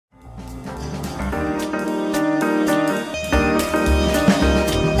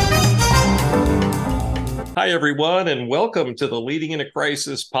Hi, everyone, and welcome to the Leading in a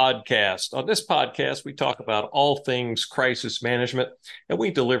Crisis podcast. On this podcast, we talk about all things crisis management, and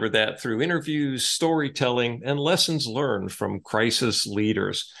we deliver that through interviews, storytelling, and lessons learned from crisis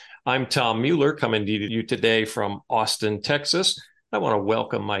leaders. I'm Tom Mueller, coming to you today from Austin, Texas. I want to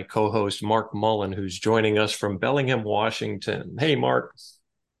welcome my co-host, Mark Mullen, who's joining us from Bellingham, Washington. Hey, Mark.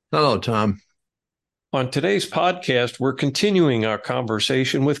 Hello, Tom. On today's podcast, we're continuing our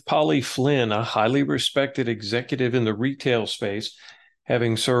conversation with Polly Flinn, a highly respected executive in the retail space,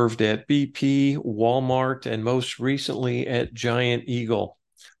 having served at BP, Walmart, and most recently at Giant Eagle.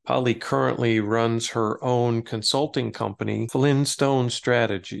 Polly currently runs her own consulting company, Flinnstone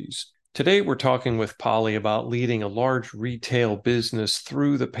Strategies. Today, we're talking with Polly about leading a large retail business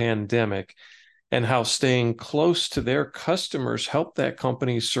through the pandemic and how staying close to their customers helped that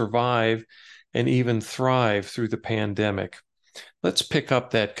company survive and even thrive through the pandemic. Let's pick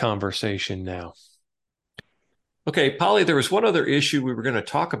up that conversation now. Okay, Polly, there was one other issue we were going to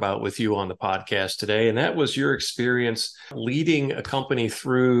talk about with you on the podcast today, and that was your experience leading a company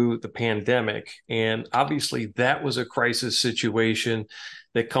through the pandemic. And obviously, that was a crisis situation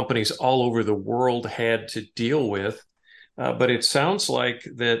that companies all over the world had to deal with. But it sounds like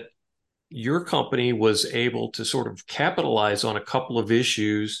that your company was able to sort of capitalize on a couple of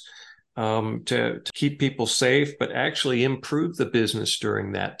issues to keep people safe, but actually improve the business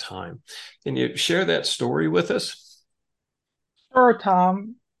during that time. Can you share that story with us? Sure,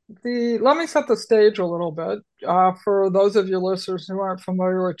 Tom. Let me set the stage a little bit. For those of your listeners who aren't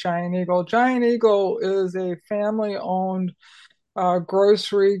familiar with Giant Eagle is a family-owned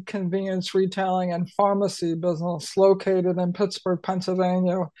grocery, convenience retailing, and pharmacy business located in Pittsburgh,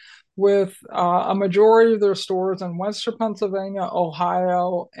 Pennsylvania, with a majority of their stores in Western Pennsylvania,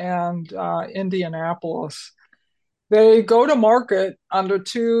 Ohio, and Indianapolis. They go to market under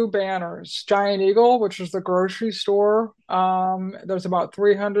two banners. Giant Eagle, which is the grocery store. There's about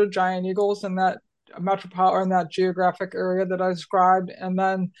 300 Giant Eagles in that metropolitan, in that geographic area that I described. And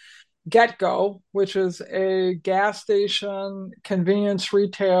then Get Go, which is a gas station convenience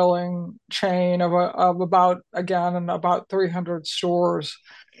retailing chain of about, again, about 300 stores.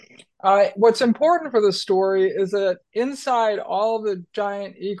 What's important for the story is that inside all of the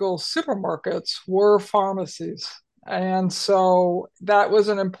Giant Eagle supermarkets were pharmacies. And so that was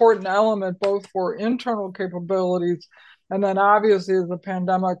an important element both for internal capabilities and then obviously as the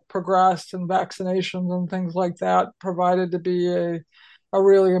pandemic progressed and vaccinations and things like that provided to be a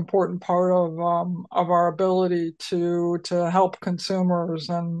really important part of our ability to help consumers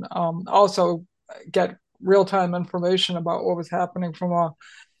and also get real-time information about what was happening from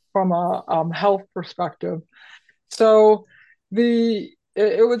a health perspective. So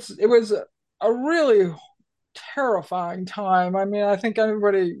it was a really terrifying time. I mean, I think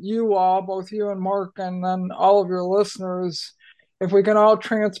everybody, you all, both you and Mark, and then all of your listeners, if we can all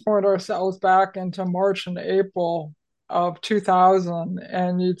transport ourselves back into March and April of 2000,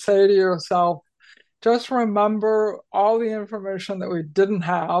 and you'd say to yourself, just remember all the information that we didn't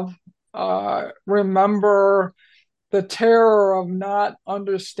have. Remember the terror of not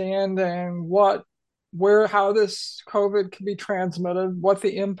understanding how this COVID could be transmitted, what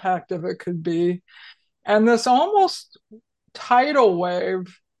the impact of it could be, and this almost tidal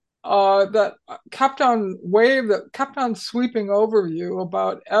wave that kept on sweeping over you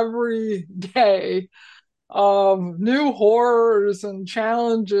about every day of new horrors and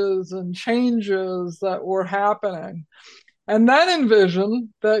challenges and changes that were happening. And then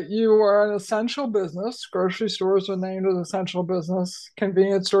envision that you are an essential business. Grocery stores were named as essential business.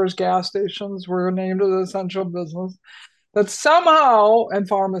 Convenience stores, gas stations were named as essential business. That somehow, and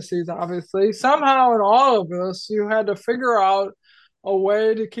pharmacies obviously, somehow in all of this, you had to figure out a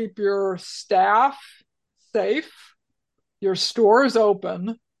way to keep your staff safe, your stores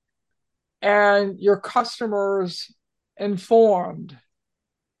open, and your customers informed.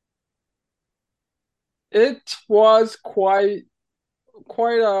 It was quite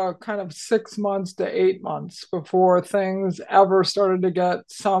a kind of 6 months to 8 months before things ever started to get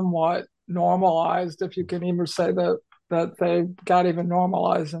somewhat normalized, if you can even say that they got even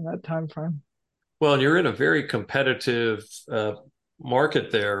normalized in that time frame. Well, and you're in a very competitive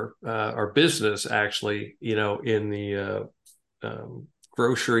market there, or business actually, in the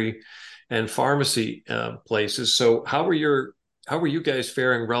grocery and pharmacy places. So how were you guys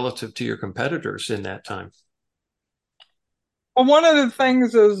faring relative to your competitors in that time? Well, one of the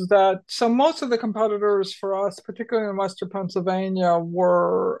things is that so most of the competitors for us, particularly in Western Pennsylvania,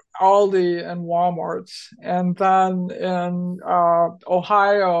 were Aldi and Walmarts, and then in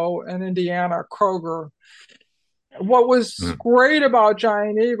Ohio and Indiana, Kroger. what was Mm. great about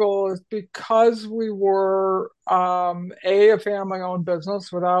Giant Eagle is because we were a family-owned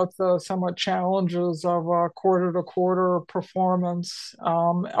business without the somewhat challenges of quarter-to-quarter performance.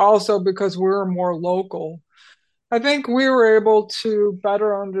 Also because we were more local. I think we were able to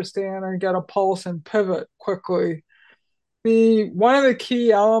better understand and get a pulse and pivot quickly. The one of the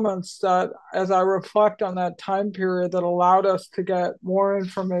key elements that, as I reflect on that time period, that allowed us to get more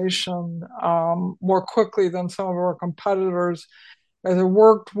information more quickly than some of our competitors, as I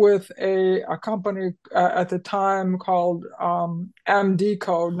worked with a company at the time called MD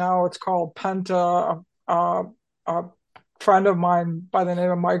Code. Now it's called Penta. A friend of mine by the name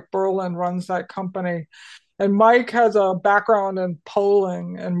of Mike Berlin runs that company. And Mike has a background in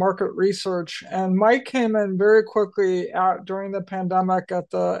polling and market research. And Mike came in very quickly during the pandemic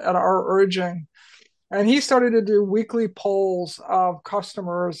at our urging. And he started to do weekly polls of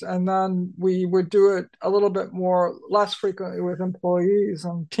customers. And then we would do it a little bit more, less frequently with employees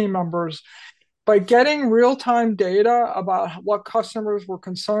and team members. By getting real-time data about what customers were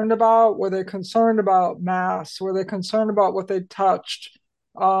concerned about, were they concerned about mass, were they concerned about what they touched,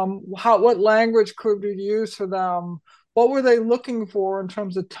 what language could be used for them, what were they looking for in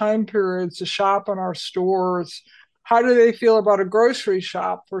terms of time periods to shop in our stores, how do they feel about a grocery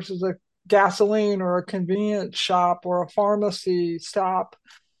shop versus a gasoline or a convenience shop or a pharmacy stop.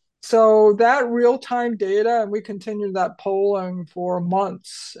 So that real-time data, and we continued that polling for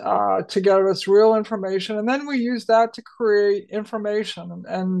months to get us real information. And then we use that to create information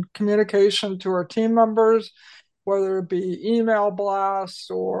and communication to our team members, whether it be email blasts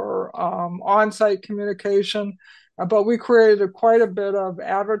or on-site communication. But we created quite a bit of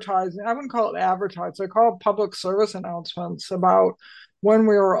advertising. I wouldn't call it advertising. I call it public service announcements about when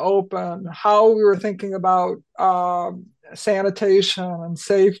we were open, how we were thinking about sanitation and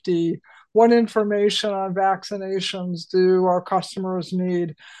safety, what information on vaccinations do our customers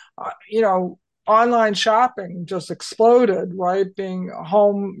need. Online shopping just exploded, right? Being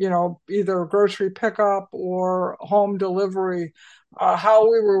home, either grocery pickup or home delivery, how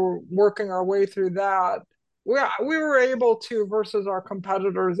we were working our way through that. We were able to, versus our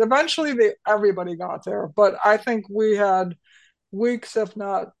competitors. Eventually, everybody got there, but I think we had weeks, if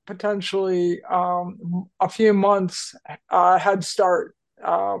not potentially a few months head start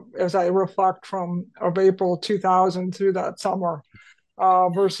as I reflect from of April 2000 through that summer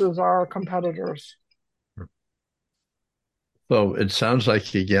versus our competitors. So it sounds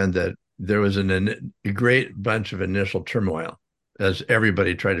like again that there was a great bunch of initial turmoil as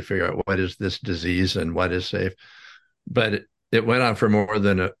everybody tried to figure out what is this disease and what is safe. But it went on for more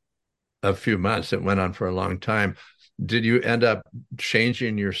than a few months. It went on for a long time. Did you end up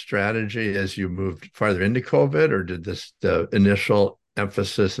changing your strategy as you moved farther into COVID, or did the initial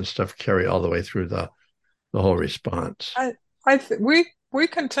emphasis and stuff carry all the way through the whole response? We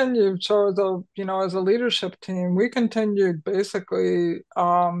continued. So as a leadership team, we continued basically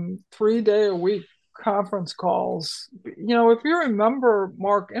 3 day a week conference calls. If you remember,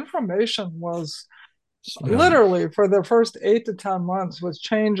 Mark, information was Yeah. literally for the first 8 to 10 months was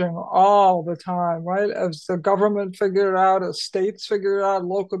changing all the time, right? As the government figured it out, as states figured it out,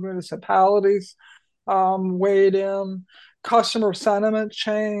 local municipalities weighed in, customer sentiment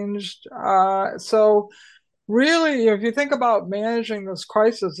changed. So really, if you think about managing this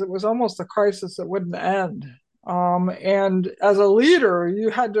crisis, it was almost a crisis that wouldn't end. And as a leader, you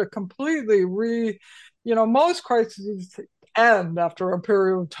had to completely most crises end after a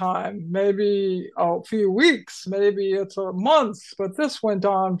period of time, maybe a few weeks, maybe it's a month, but this went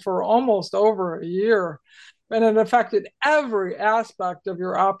on for almost over a year. And it affected every aspect of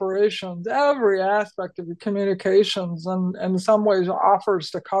your operations, every aspect of your communications, and in some ways offers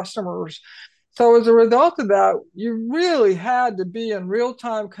to customers. So as a result of that, you really had to be in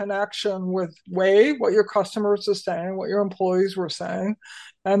real-time connection with what your customers are saying, what your employees were saying,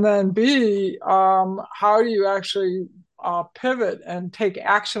 and then B, how do you actually pivot and take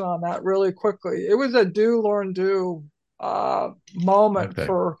action on that really quickly? It was a do, learn, do moment Okay.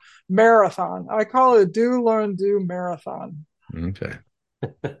 for marathon. I call it a do, learn, do marathon. Okay.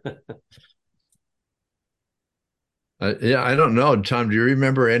 Yeah, I don't know. Tom, do you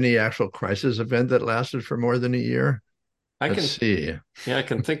remember any actual crisis event that lasted for more than a year? I Let's can, see. yeah, I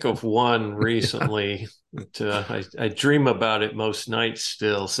can think of one recently. I dream about it most nights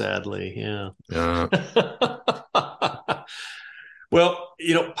still, sadly. Yeah. Uh, Well,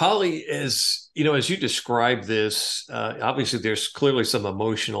 Polly, as you describe this, obviously there's clearly some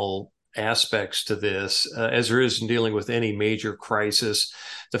emotional aspects to this, as there is in dealing with any major crisis.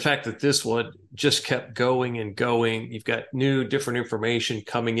 The fact that this one just kept going and going, you've got new, different information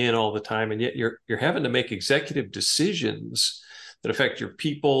coming in all the time, and yet you're having to make executive decisions that affect your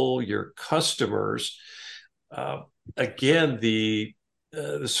people, your customers. Again, the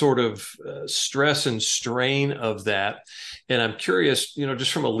sort of stress and strain of that. And I'm curious,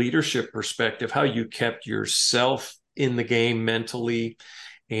 just from a leadership perspective, how you kept yourself in the game mentally,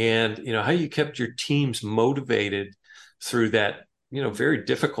 and how you kept your teams motivated through that very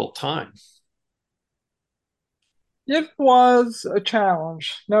difficult time. It was a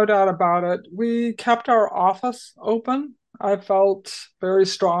challenge, no doubt about it. We kept our office open. I felt very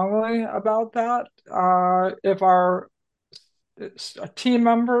strongly about that. If our team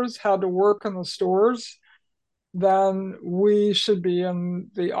members had to work in the stores, then we should be in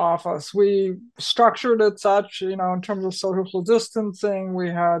the office. We structured it such, in terms of social distancing, we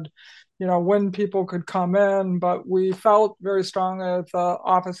had, when people could come in, but we felt very strongly that the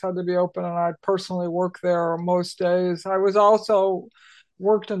office had to be open, and I personally worked there most days. I was also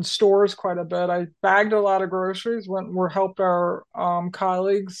worked in stores quite a bit. I bagged a lot of groceries, went and helped our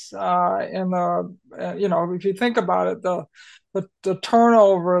colleagues in the, if you think about it, the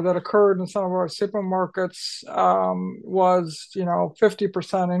turnover that occurred in some of our supermarkets was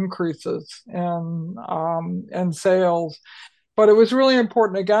 50% increases in sales. But it was really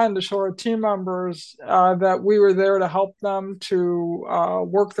important, again, to show our team members that we were there to help them to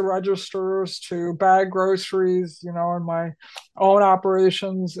work the registers, to bag groceries, in my own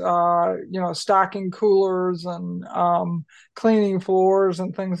operations, stocking coolers and cleaning floors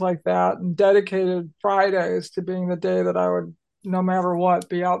and things like that, and dedicated Fridays to being the day that I would, no matter what,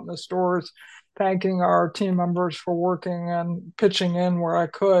 be out in the stores thanking our team members for working and pitching in where I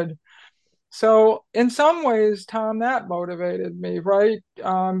could. So in some ways, Tom, that motivated me, right?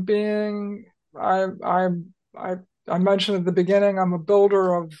 I, I, I, I mentioned at the beginning, I'm a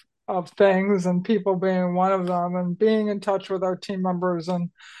builder of things, and people being one of them, and being in touch with our team members and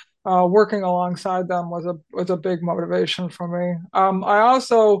working alongside them was a big motivation for me. I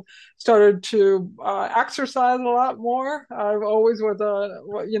also started to exercise a lot more. I've always was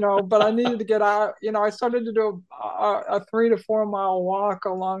but I needed to get out. I started to do a 3 to 4 mile walk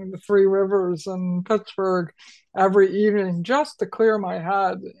along the three rivers in Pittsburgh every evening just to clear my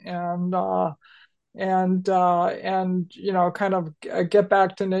head and kind of get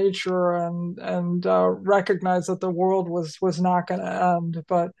back to nature and recognize that the world was not going to end.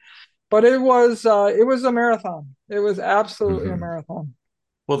 But it was a marathon. It was absolutely a Mm-hmm. marathon.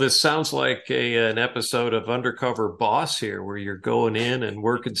 Well, this sounds like an episode of Undercover Boss here, where you're going in and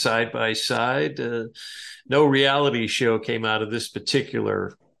working side by side. No reality show came out of this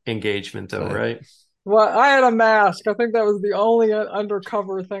particular engagement, though, Right. right? Well, I had a mask. I think that was the only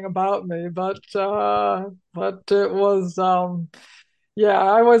undercover thing about me, but it was yeah,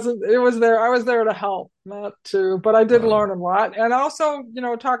 I wasn't it was there I was there to help, not to, but I did Wow. learn a lot. And also,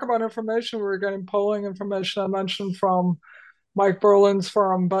 talk about information. We were getting polling information I mentioned from Mike Berlin's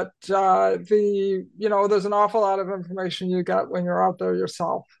firm, but there's an awful lot of information you get when you're out there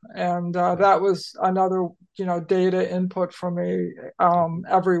yourself, and Right. that was another data input for me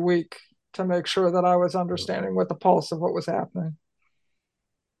every week to make sure that I was understanding what the pulse of what was happening.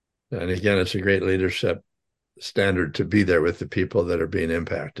 And again, it's a great leadership standard to be there with the people that are being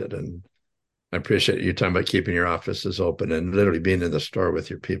impacted. And I appreciate you talking about keeping your offices open and literally being in the store with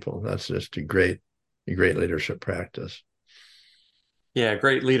your people. That's just a great leadership practice. Yeah,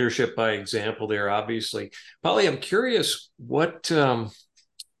 great leadership by example there, obviously. Polly, I'm curious, what did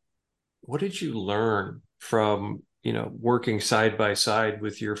you learn from, working side by side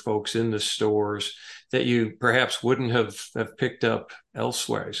with your folks in the stores that you perhaps wouldn't have picked up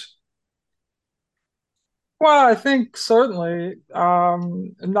elsewhere? Well, I think certainly,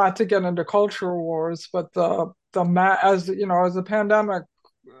 not to get into cultural wars, but as the pandemic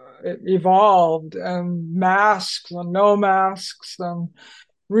it evolved, and masks and no masks, and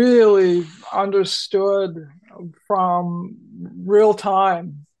really understood from real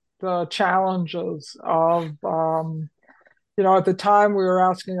time the challenges of, at the time we were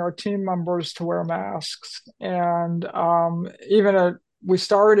asking our team members to wear masks, and we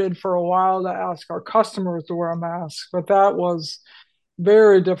started for a while to ask our customers to wear masks, but that was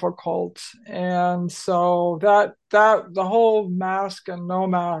very difficult. And so that the whole mask and no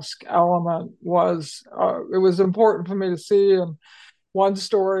mask element was it was important for me to see. And one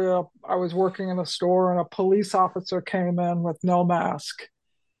story, I was working in a store and a police officer came in with no mask,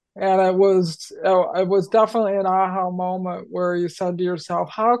 And it was definitely an aha moment where you said to yourself,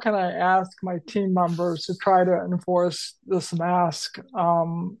 how can I ask my team members to try to enforce this mask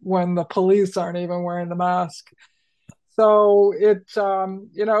when the police aren't even wearing the mask? So it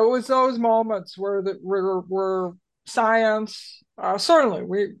was those moments where science,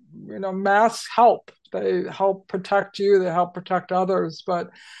 certainly masks help. They help protect you, they help protect others,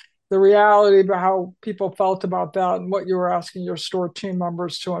 but the reality about how people felt about that and what you were asking your store team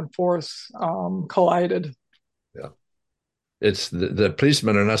members to enforce collided. Yeah. It's the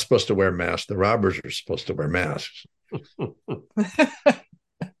policemen are not supposed to wear masks. The robbers are supposed to wear masks.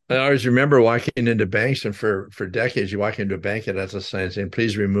 I always remember walking into banks, and for decades, you walk into a bank and that's a sign saying,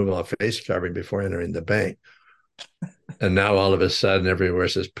 please remove all face covering before entering the bank. And now all of a sudden, everywhere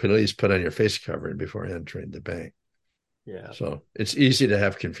says, please put on your face covering before entering the bank. Yeah. So it's easy to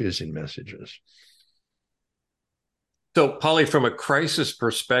have confusing messages. So, Polly, from a crisis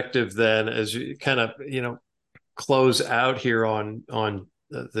perspective, then, as you kind of close out here on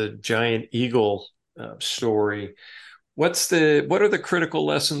the Giant Eagle story, what are the critical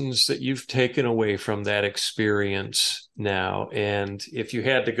lessons that you've taken away from that experience now? And if you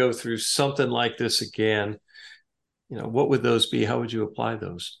had to go through something like this again, what would those be? How would you apply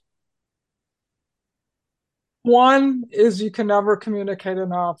those? One is you can never communicate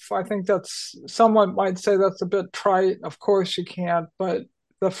enough. I think someone might say that's a bit trite. Of course you can't, but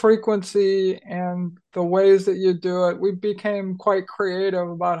the frequency and the ways that you do it, we became quite creative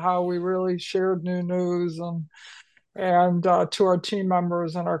about how we really shared new news and to our team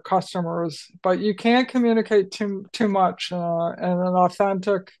members and our customers. But you can't communicate too much in an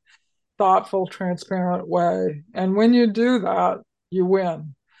authentic, thoughtful, transparent way. And when you do that, you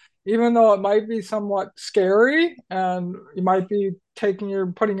win. Even though it might be somewhat scary and you might be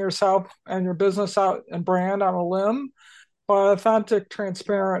putting yourself and your business out and brand on a limb, but authentic,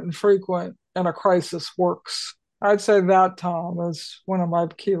 transparent, and frequent in a crisis works. I'd say that, Tom, is one of my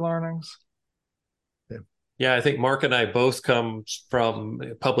key learnings. Yeah, I think Mark and I both come from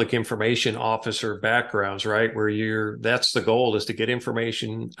public information officer backgrounds, right? Where that's the goal, is to get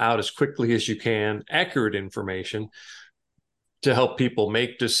information out as quickly as you can, accurate information to help people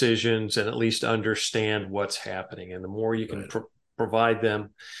make decisions and at least understand what's happening. And the more you can provide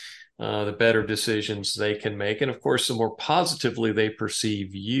them, the better decisions they can make. And of course, the more positively they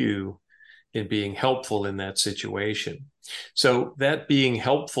perceive you in being helpful in that situation. So that being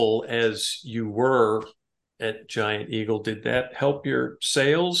helpful as you were at Giant Eagle, did that help your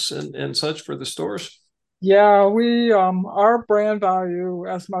sales and such for the stores? Yeah, we our brand value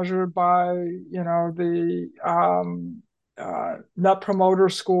as measured by the net promoter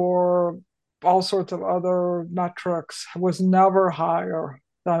score, all sorts of other metrics was never higher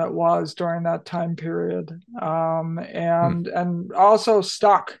than it was during that time period, and also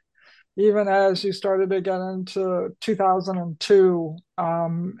stuck even as you started to get into 2002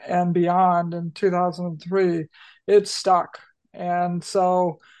 and beyond in 2003, it stuck. And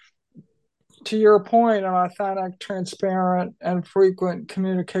so, to your point, an authentic, transparent, and frequent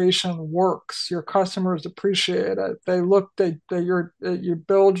communication works. Your customers appreciate it. You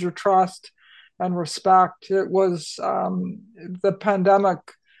build your trust and respect. It was the pandemic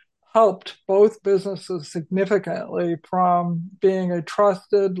helped both businesses significantly from being a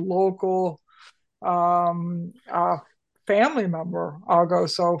trusted local family member. I'll go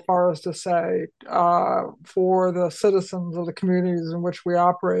so far as to say for the citizens of the communities in which we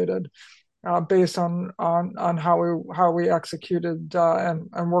operated, based on how we executed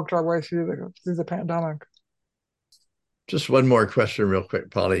and worked our way through the pandemic. Just one more question, real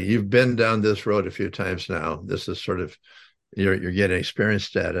quick, Polly. You've been down this road a few times now. This is sort of you're getting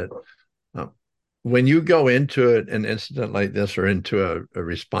experienced at it. When you go into an incident like this or into a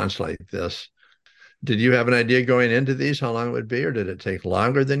response like this, did you have an idea going into these how long it would be, or did it take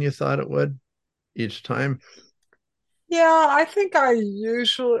longer than you thought it would each time? Yeah, I think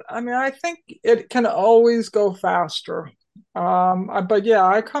it can always go faster. But yeah,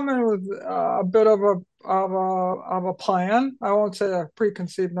 I come in with a bit of a plan. I won't say a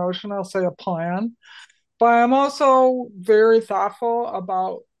preconceived notion, I'll say a plan. But I'm also very thoughtful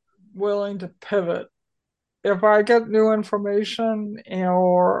about willing to pivot. If I get new information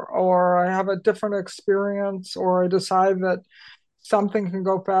or I have a different experience or I decide that something can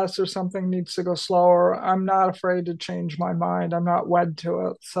go faster, something needs to go slower, I'm not afraid to change my mind. I'm not wed to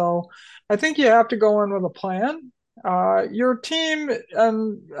it. So I think you have to go in with a plan. Your team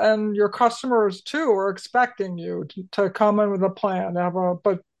and your customers too are expecting you to come in with a plan,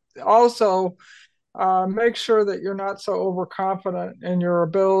 but also make sure that you're not so overconfident in your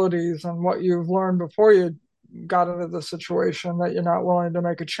abilities and what you've learned before got into the situation that you're not willing to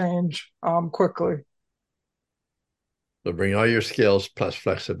make a change quickly. So bring all your skills plus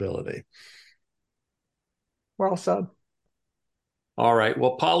flexibility. Well said. All right.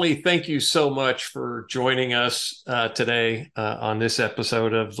 Well, Polly, thank you so much for joining us today on this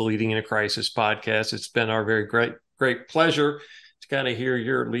episode of the Leading in a Crisis podcast. It's been our very great pleasure to kind of hear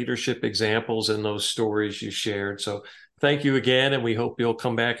your leadership examples and those stories you shared. So thank you again, and we hope you'll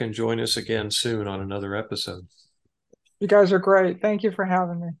come back and join us again soon on another episode. You guys are great. Thank you for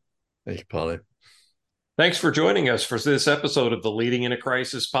having me. Thank you, Polly. Thanks for joining us for this episode of the Leading in a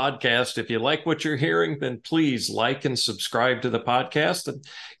Crisis podcast. If you like what you're hearing, then please like and subscribe to the podcast and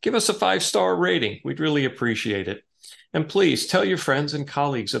give us a 5-star rating. We'd really appreciate it. And please tell your friends and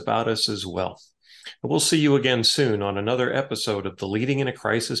colleagues about us as well. We'll see you again soon on another episode of the Leading in a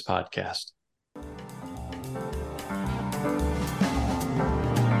Crisis podcast.